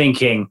I'm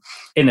thinking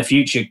in the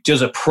future,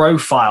 does a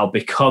profile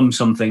become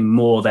something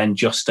more than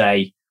just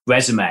a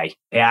resume?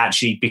 It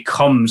actually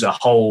becomes a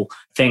whole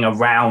thing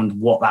around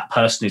what that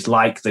person is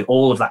like,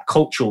 all of that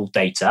cultural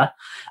data.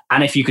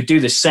 And if you could do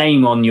the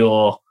same on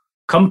your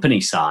company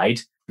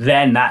side,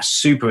 then that's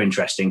super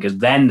interesting, because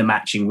then the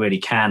matching really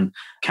can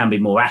be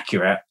more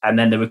accurate. And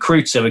then the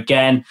recruiter,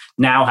 again,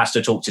 now has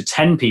to talk to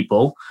 10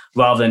 people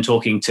rather than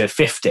talking to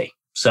 50.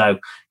 So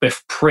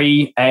with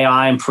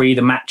pre-AI and pre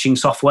the matching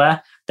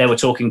software, they were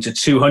talking to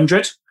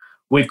 200.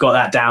 We've got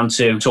that down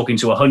to talking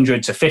to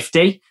 100 to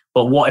 50.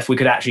 But what if we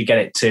could actually get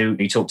it to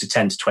you talk to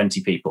 10 to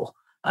 20 people?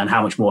 And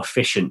how much more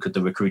efficient could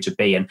the recruiter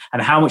be? And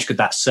how much could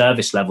that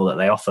service level that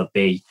they offer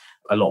be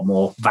a lot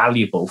more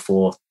valuable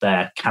for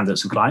their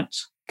candidates and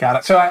clients? Got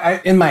it. So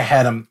I in my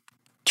head, I'm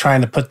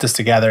trying to put this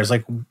together. It's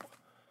like,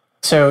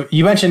 so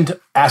you mentioned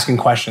asking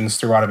questions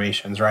through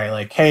automations, right?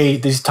 Like, hey,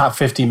 these top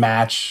 50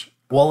 match.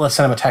 Well, let's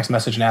send them a text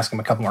message and ask them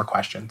a couple more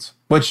questions,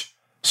 which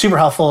super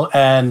helpful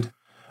and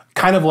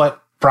kind of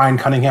what Brian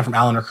Cunningham from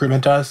Allen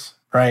Recruitment does,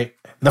 right?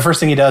 The first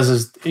thing he does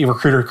is a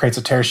recruiter creates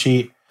a tear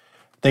sheet.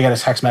 They get a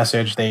text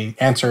message. They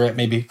answer it,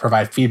 maybe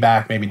provide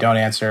feedback, maybe don't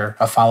answer.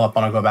 A follow-up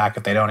one will go back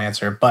if they don't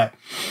answer. But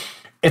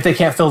if they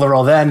can't fill the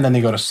role then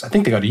they go to, I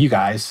think they go to you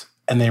guys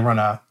and they run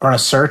a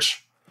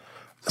search.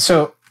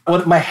 So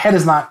what my head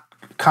is not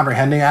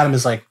comprehending, Adam,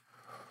 is like,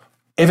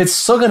 if it's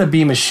still going to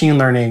be machine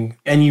learning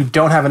and you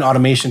don't have an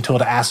automation tool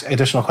to ask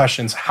additional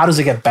questions, how does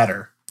it get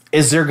better?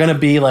 Is there going to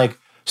be like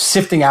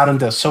sifting out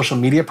into social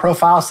media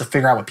profiles to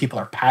figure out what people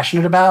are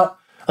passionate about?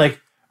 Like,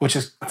 which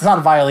is, it's not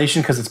a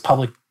violation because it's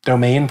public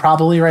domain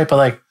probably, right? But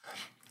like,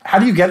 how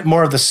do you get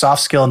more of the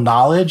soft skill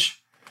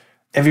knowledge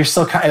if you're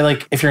still kind of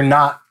like, if you're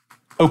not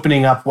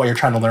opening up what you're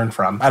trying to learn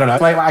from? I don't know.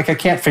 I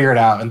can't figure it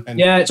out.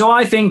 Yeah, so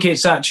I think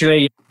it's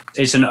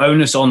an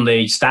onus on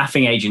the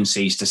staffing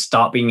agencies to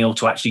start being able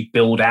to actually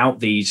build out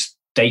these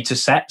data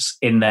sets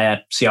in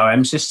their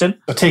CRM system.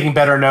 So taking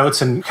better notes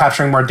and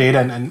capturing more data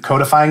and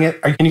codifying it.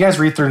 Can you guys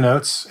read through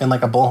notes in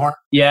like a bullhorn?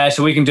 Yeah,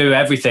 so we can do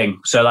everything.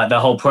 So like the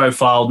whole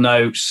profile,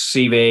 notes,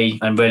 CV,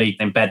 and really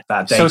embed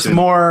that data. So it's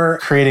more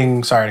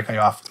creating, sorry to cut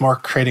you off, it's more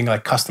creating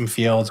like custom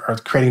fields or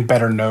creating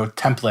better note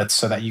templates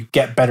so that you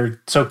get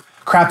better. So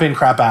crap in,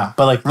 crap out.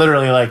 But like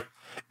literally like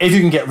if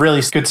you can get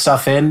really good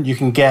stuff in, you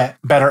can get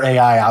better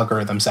AI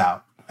algorithms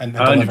out.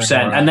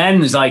 100%. And then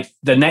there's like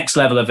the next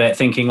level of it,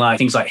 thinking like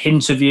things like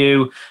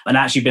Hinterview and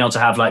actually being able to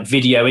have like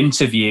video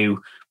interview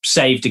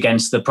saved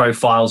against the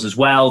profiles as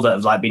well that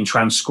have like been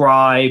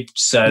transcribed.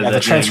 So yeah, that, the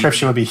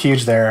transcription would be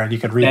huge there, and you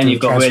could read. Then through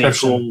you've the got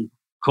really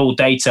cool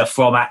data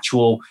from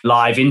actual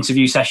live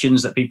interview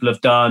sessions that people have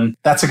done.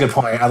 That's a good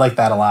point. I like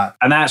that a lot.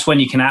 And that's when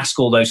you can ask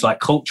all those like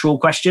cultural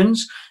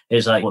questions,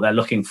 is like what they're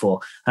looking for.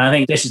 And I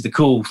think this is the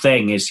cool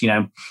thing is,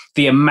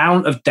 the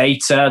amount of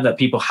data that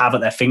people have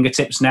at their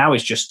fingertips now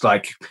is just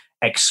like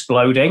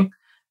exploding.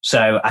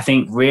 So I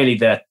think really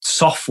the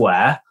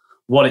software,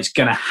 what it's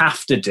going to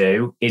have to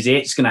do is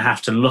it's going to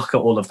have to look at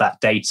all of that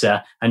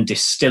data and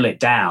distill it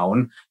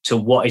down to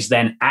what is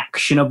then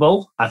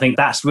actionable. I think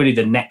that's really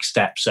the next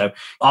step. So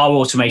our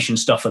automation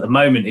stuff at the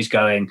moment is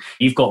going,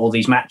 you've got all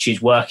these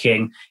matches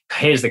working.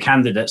 Here's the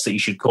candidates that you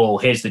should call.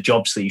 Here's the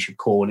jobs that you should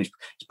call. And it's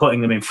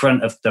putting them in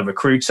front of the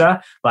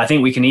recruiter. But I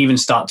think we can even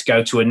start to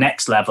go to a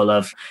next level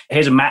of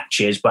here's the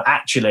matches, but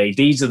actually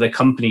these are the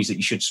companies that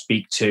you should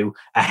speak to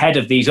ahead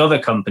of these other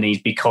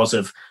companies because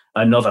of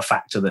another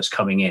factor that's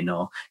coming in,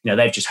 or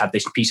they've just had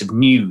this piece of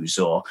news,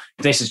 or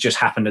this has just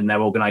happened in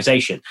their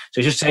organization.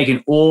 So just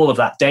taking all of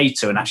that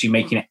data and actually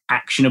making it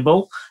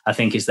actionable, I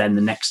think is then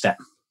the next step.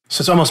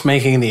 So it's almost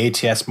making the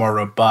ATS more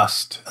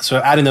robust. So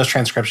adding those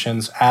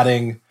transcriptions,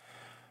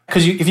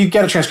 because if you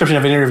get a transcription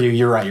of an interview,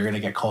 you're right, you're going to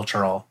get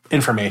cultural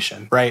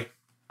information, right?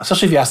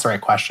 Especially if you ask the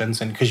right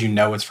questions and because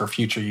it's for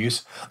future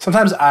use.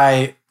 Sometimes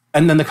and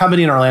then the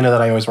company in Orlando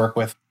that I always work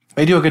with,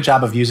 they do a good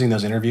job of using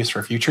those interviews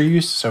for future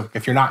use. So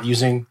if you're not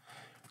using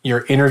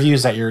your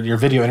interviews, your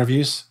video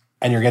interviews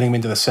and you're getting them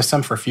into the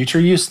system for future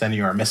use, then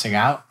you are missing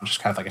out, which is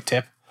kind of like a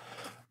tip.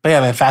 But yeah,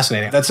 man,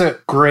 fascinating. That's a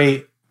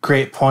great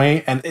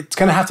point. And it's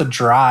going to have to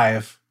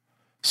drive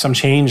some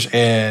change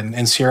in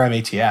CRM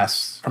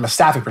ATS from a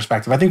staffing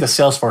perspective. I think the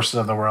Salesforces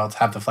of the world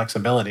have the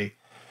flexibility,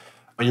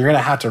 but you're going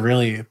to have to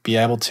really be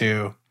able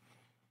to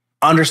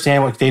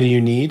understand what data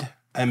you need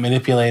and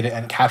manipulate it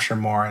and capture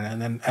more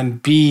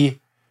and be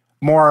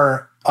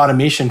more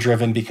automation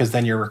driven, because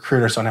then your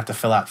recruiters don't have to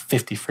fill out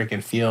 50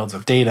 freaking fields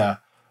of data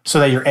so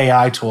that your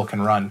AI tool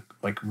can run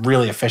like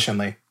really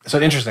efficiently. So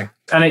interesting.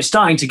 And it's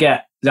starting to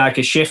get like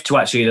a shift to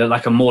actually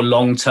like a more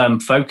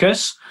long-term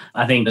focus.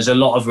 I think there's a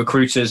lot of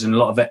recruiters and a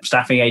lot of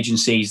staffing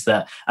agencies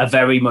that are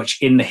very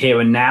much in the here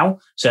and now.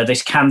 So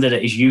this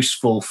candidate is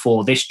useful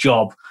for this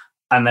job,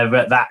 and they're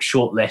at that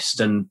short list,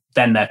 and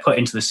then they're put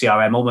into the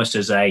CRM almost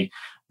as a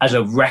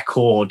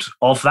record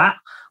of that.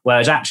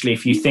 Whereas actually,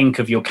 if you think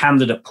of your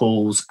candidate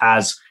pools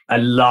as a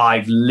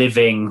live,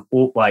 living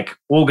like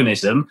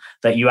organism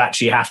that you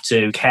actually have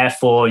to care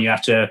for, and you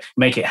have to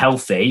make it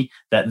healthy,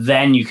 that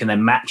then you can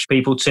then match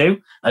people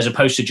to, as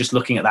opposed to just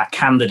looking at that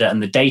candidate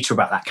and the data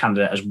about that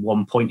candidate as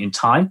one point in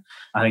time.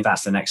 I think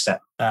that's the next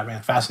step. Yeah,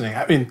 man, fascinating.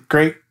 I mean,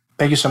 great.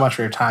 Thank you so much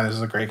for your time. This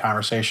is a great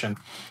conversation.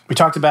 We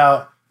talked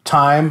about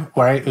time,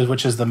 right,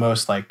 which is the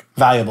most like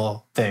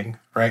valuable thing,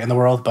 right, in the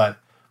world. But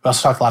we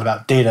also talked a lot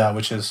about data,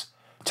 which is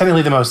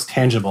technically the most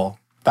tangible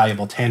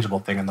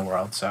thing in the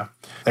world. So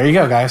there you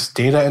go, guys.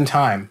 Data and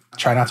time.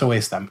 Try not to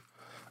waste them.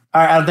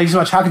 All right, Adam, thank you so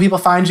much. How can people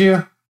find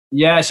you?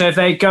 Yeah, so if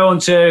they go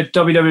onto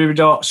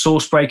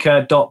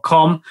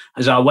www.sourcebreaker.com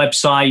as our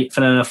website,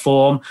 fill in a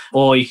form,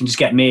 or you can just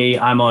get me.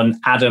 I'm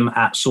on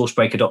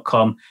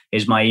adam@sourcebreaker.com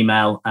is my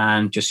email,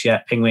 and just,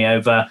 ping me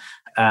over.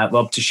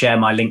 Rob to share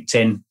my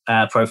LinkedIn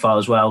profile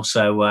as well.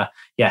 So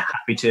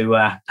happy to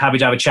have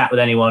a chat with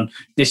anyone.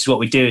 This is what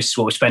we do. This is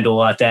what we spend all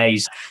our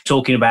days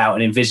talking about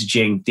and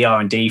envisaging the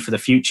R&D for the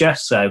future.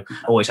 So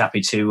always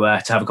happy to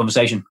have a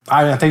conversation.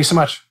 All right, thank you so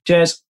much.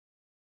 Cheers.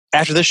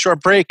 After this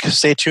short break,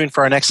 stay tuned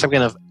for our next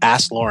segment of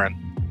Ask Lauren.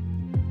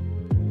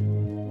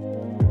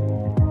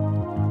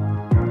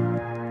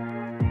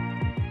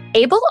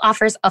 Able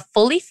offers a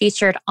fully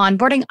featured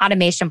onboarding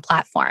automation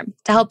platform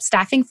to help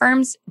staffing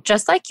firms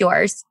just like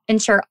yours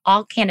ensure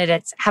all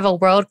candidates have a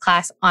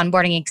world-class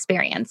onboarding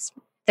experience.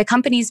 The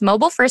company's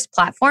mobile-first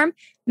platform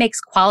makes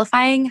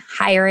qualifying,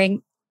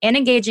 hiring, and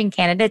engaging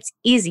candidates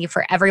easy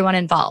for everyone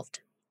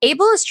involved.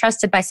 Able is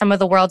trusted by some of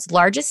the world's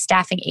largest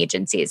staffing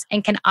agencies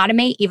and can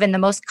automate even the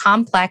most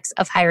complex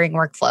of hiring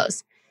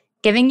workflows,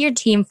 giving your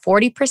team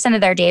 40%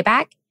 of their day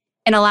back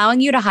and allowing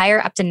you to hire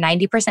up to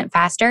 90%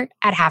 faster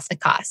at half the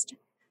cost.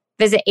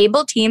 Visit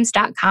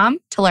ableteams.com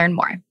to learn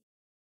more.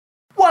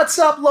 What's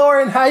up,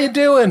 Lauren? How you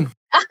doing?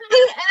 I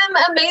am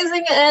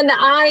amazing, and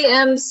I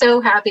am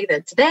so happy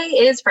that today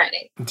is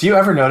Friday. Do you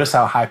ever notice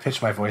how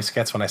high-pitched my voice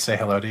gets when I say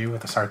hello to you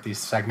at the start of these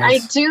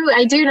segments?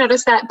 I do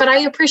notice that, but I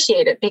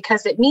appreciate it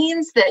because it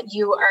means that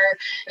you are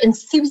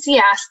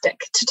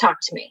enthusiastic to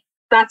talk to me.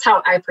 That's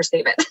how I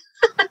perceive it.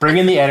 Bring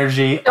in the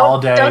energy all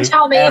day, don't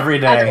tell me every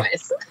day.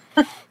 Otherwise.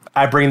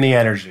 I bring the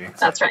energy.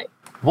 That's right.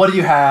 What do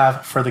you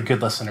have for the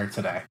good listener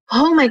today?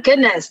 Oh my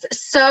goodness.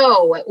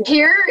 So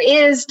here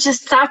is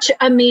just such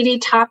a meaty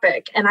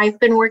topic. And I've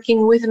been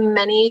working with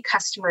many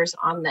customers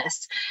on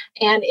this.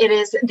 And it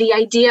is the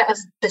idea of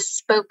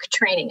bespoke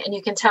training. And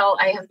you can tell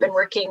I have been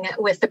working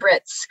with the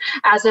Brits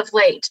as of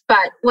late.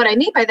 But what I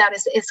mean by that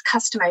is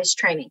customized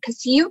training.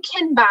 Because you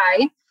can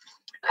buy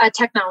a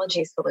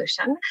technology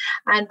solution.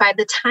 And by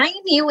the time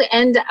you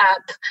end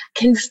up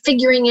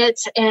configuring it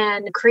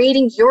and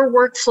creating your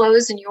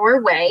workflows in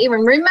your way,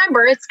 and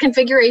remember, it's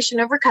configuration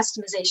over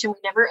customization.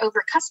 We never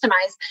over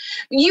customize.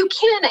 You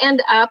can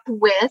end up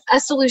with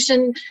a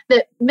solution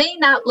that may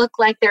not look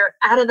like their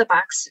out of the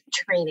box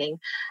training.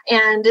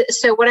 And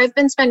so what I've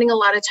been spending a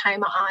lot of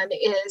time on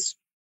is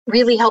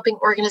really helping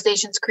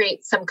organizations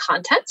create some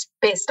content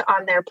based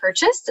on their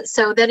purchase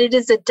so that it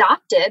is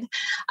adopted,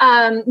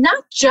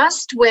 not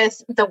just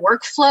with the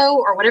workflow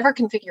or whatever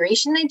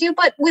configuration they do,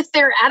 but with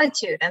their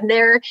attitude and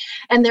their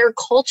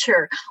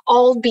culture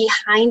all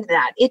behind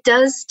that. It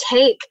does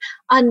take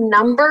a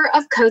number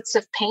of coats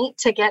of paint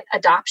to get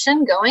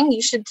adoption going.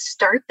 You should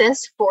start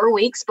this 4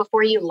 weeks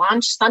before you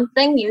launch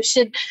something. You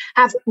should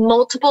have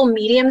multiple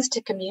mediums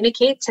to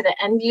communicate to the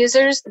end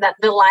users, that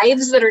the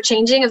lives that are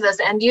changing of those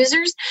end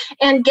users,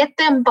 and get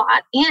them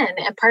bought in.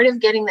 And part of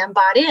getting them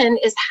bought in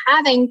is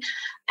having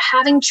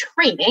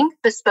training,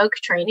 bespoke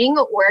training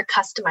or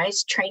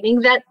customized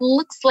training that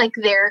looks like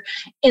their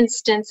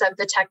instance of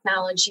the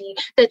technology,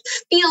 that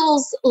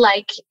feels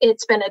like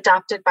it's been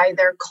adopted by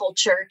their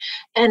culture.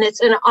 And it's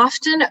an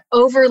often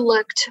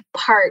overlooked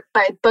part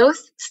by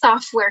both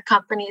software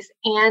companies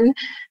and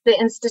the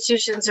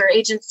institutions or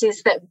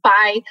agencies that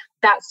buy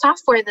that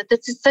software, that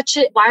this is such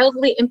a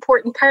wildly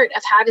important part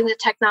of having the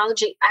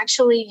technology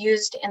actually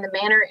used in the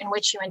manner in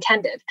which you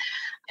intended.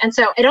 And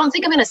so I don't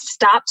think I'm going to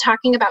stop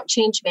talking about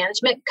change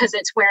management because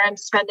it's where I'm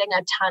spending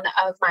a ton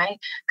of my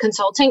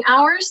consulting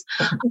hours.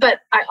 But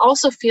I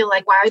also feel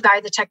like why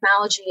buy the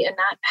technology and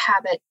not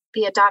have it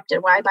be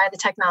adopted? Why buy the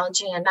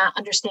technology and not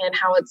understand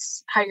how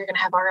you're going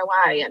to have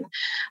ROI?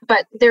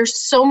 But there's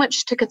so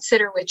much to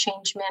consider with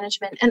change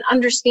management and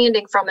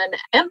understanding from an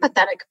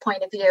empathetic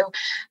point of view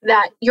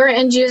that your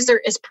end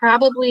user is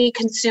probably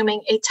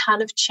consuming a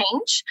ton of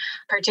change,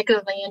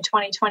 particularly in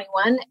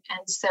 2021. And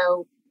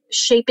so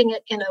shaping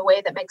it in a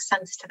way that makes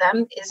sense to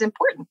them is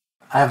important.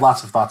 I have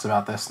lots of thoughts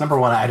about this. Number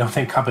one, I don't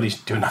think companies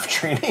do enough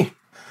training.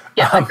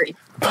 Yeah, agreed.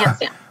 Hands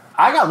down.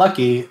 I got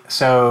lucky, and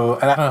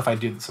I don't know if I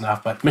do this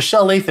enough, but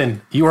Michelle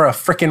Lathan, you are a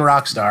freaking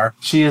rock star.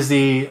 She is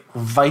the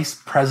vice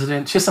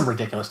president. She has some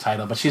ridiculous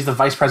title, but she's the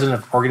vice president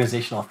of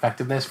organizational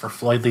effectiveness for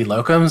Floyd Lee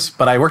Locums.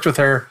 But I worked with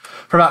her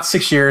for about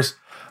 6 years,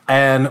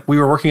 and we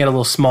were working at a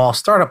little small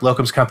startup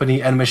locums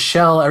company. And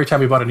Michelle, every time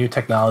we bought a new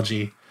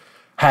technology,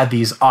 had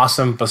these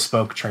awesome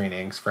bespoke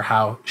trainings for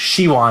how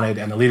she wanted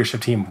and the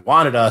leadership team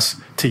wanted us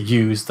to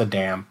use the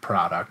damn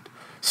product.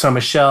 So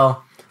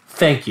Michelle,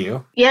 thank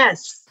you.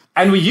 Yes.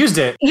 And we used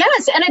it.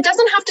 Yes, and it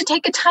doesn't have to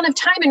take a ton of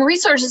time and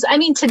resources. I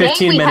mean, today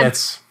 15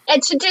 minutes.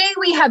 Today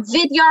we have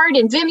Vidyard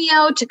and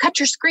Vimeo to cut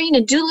your screen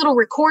and do little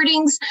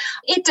recordings.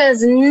 It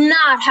does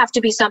not have to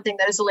be something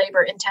that is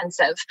labor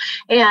intensive.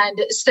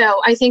 And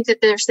so I think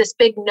that there's this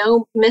big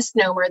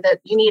misnomer that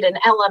you need an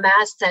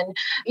LMS and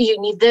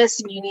you need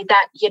this and you need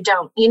that. You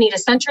don't. You need a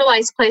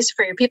centralized place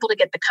for your people to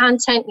get the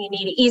content. You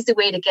need an easy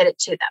way to get it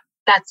to them.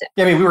 That's it.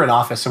 Yeah, I mean, we were in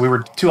office,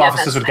 so two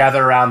offices would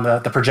gather around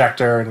the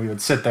projector, and we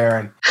would sit there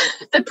and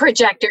the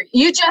projector.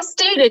 You just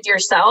dated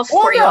yourself.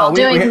 Were you all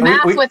doing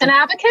math with an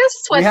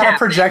abacus? We had a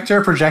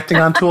projector projecting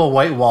onto a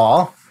white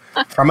wall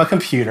from a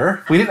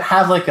computer. We didn't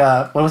have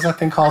what was that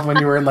thing called when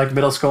you were in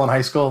middle school and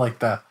high school?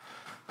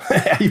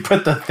 You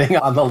put the thing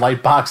on the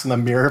light box and the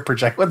mirror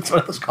project. What's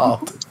it was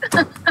called?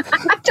 I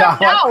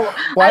don't know.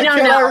 I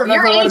don't know.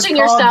 You're aging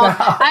yourself.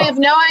 Now. I have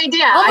no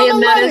idea.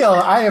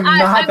 I am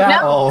not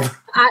that old.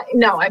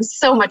 No, I'm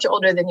so much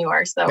older than you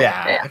are. So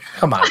yeah.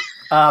 Come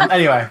on.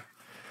 Anyway.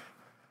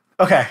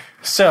 Okay.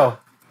 So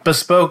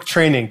bespoke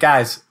training.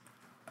 Guys,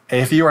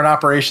 if you are an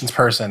operations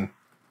person,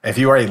 if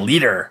you are a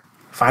leader,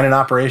 find an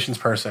operations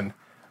person,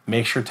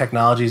 make sure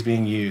technology is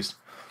being used.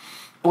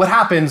 What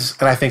happens,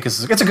 and I think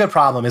it's a good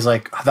problem, is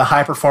the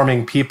high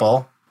performing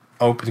people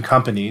open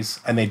companies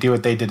and they do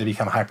what they did to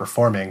become high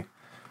performing,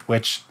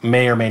 which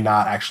may or may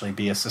not actually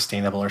be a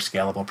sustainable or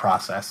scalable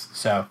process.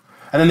 So,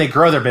 and then they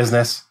grow their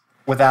business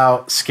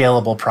without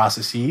scalable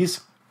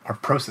processes.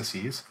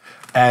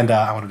 And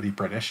I wanted to be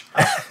British.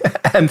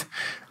 And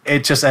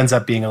it just ends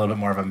up being a little bit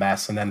more of a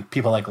mess. And then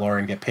people like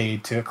Lauren get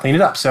paid to clean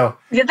it up. So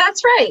yeah,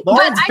 that's right.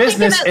 Lauren's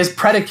business is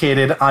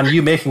predicated on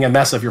you making a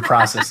mess of your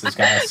processes,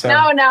 guys. So.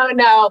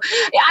 No.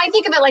 I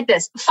think of it like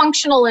this: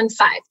 functional in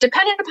 5.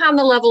 Depending upon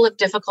the level of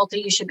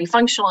difficulty, you should be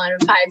functional in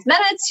 5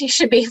 minutes. You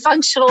should be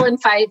functional in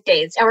 5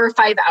 days or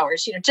 5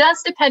 hours.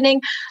 Just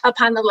depending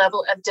upon the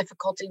level of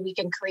difficulty, we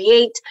can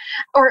create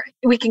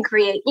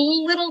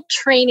little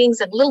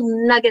trainings and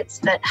little nuggets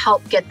that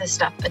help get this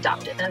stuff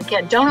adopted. And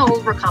again, don't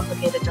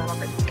overcomplicate it. Don't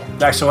overthink it.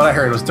 Actually, what I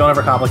heard was don't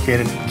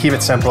overcomplicate it, keep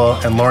it simple,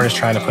 and Lauren is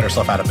trying to put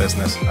herself out of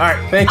business. All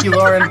right. Thank you,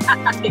 Lauren.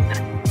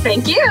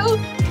 Thank you.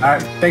 All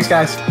right. Thanks,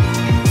 guys.